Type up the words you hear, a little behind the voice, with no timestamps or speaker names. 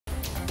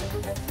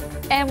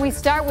And we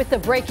start with the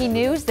breaking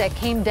news that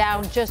came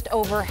down just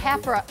over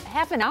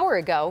half an hour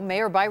ago.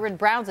 Mayor Byron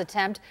Brown's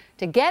attempt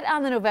to get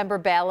on the November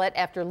ballot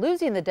after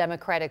losing the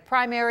Democratic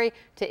primary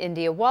to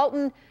India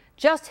Walton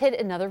just hit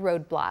another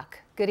roadblock.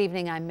 Good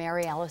evening, I'm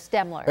Mary Alice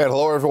Demler. And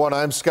hello, everyone.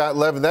 I'm Scott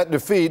Levin. That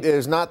defeat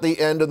is not the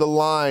end of the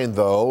line,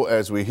 though,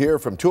 as we hear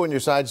from Two on Your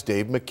Side's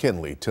Dave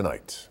McKinley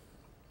tonight.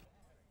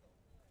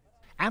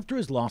 After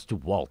his loss to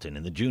Walton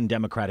in the June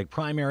Democratic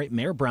primary,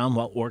 Mayor Brown,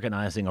 while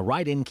organizing a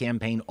write-in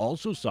campaign,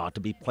 also sought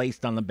to be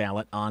placed on the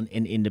ballot on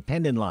an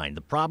independent line.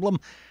 The problem?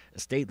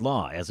 State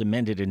law, as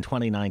amended in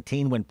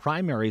 2019 when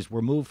primaries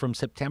were moved from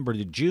September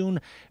to June,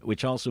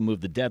 which also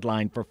moved the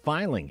deadline for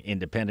filing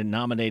independent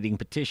nominating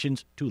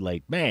petitions to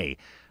late May.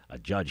 A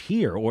judge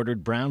here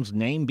ordered Brown's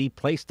name be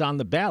placed on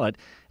the ballot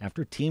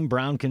after Team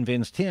Brown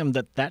convinced him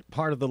that that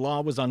part of the law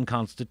was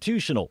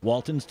unconstitutional.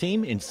 Walton's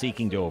team, in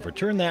seeking to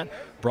overturn that,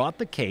 brought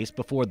the case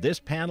before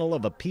this panel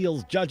of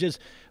appeals judges,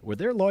 where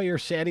their lawyer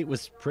said it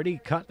was pretty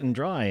cut and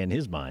dry in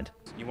his mind.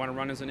 You want to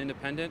run as an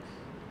independent?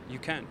 You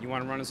can. You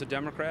want to run as a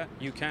Democrat?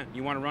 You can.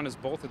 You want to run as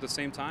both at the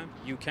same time?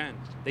 You can.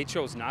 They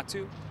chose not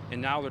to,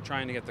 and now they're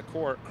trying to get the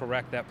court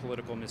correct that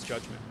political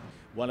misjudgment.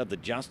 One of the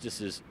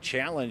justices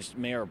challenged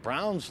Mayor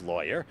Brown's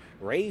lawyer,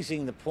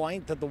 raising the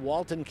point that the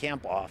Walton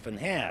camp often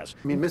has.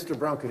 I mean, Mr.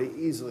 Brown could have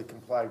easily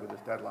complied with this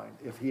deadline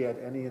if he had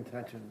any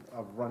intention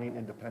of running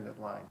independent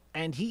line.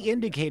 And he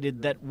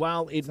indicated that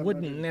while it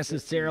wouldn't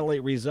necessarily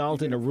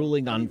result in a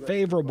ruling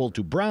unfavorable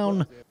to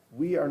Brown,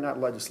 we are not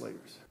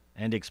legislators.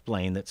 And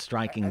explained that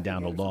striking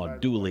down a law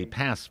duly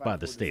passed by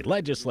the state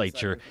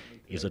legislature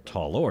is a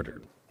tall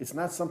order. It's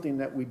not something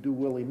that we do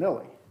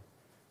willy-nilly.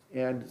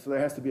 And so there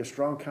has to be a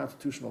strong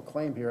constitutional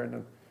claim here,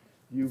 and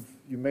you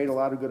made a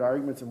lot of good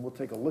arguments, and we'll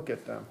take a look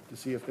at them to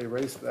see if they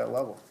raise to that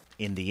level.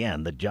 In the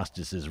end, the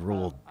justices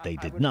ruled they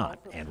did not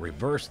and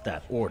reversed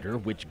that order,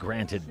 which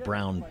granted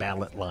Brown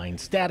ballot line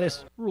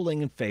status,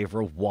 ruling in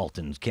favor of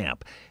Walton's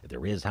camp.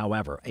 There is,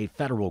 however, a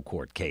federal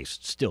court case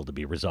still to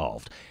be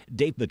resolved.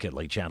 Dave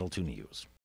McKinley, Channel 2 News.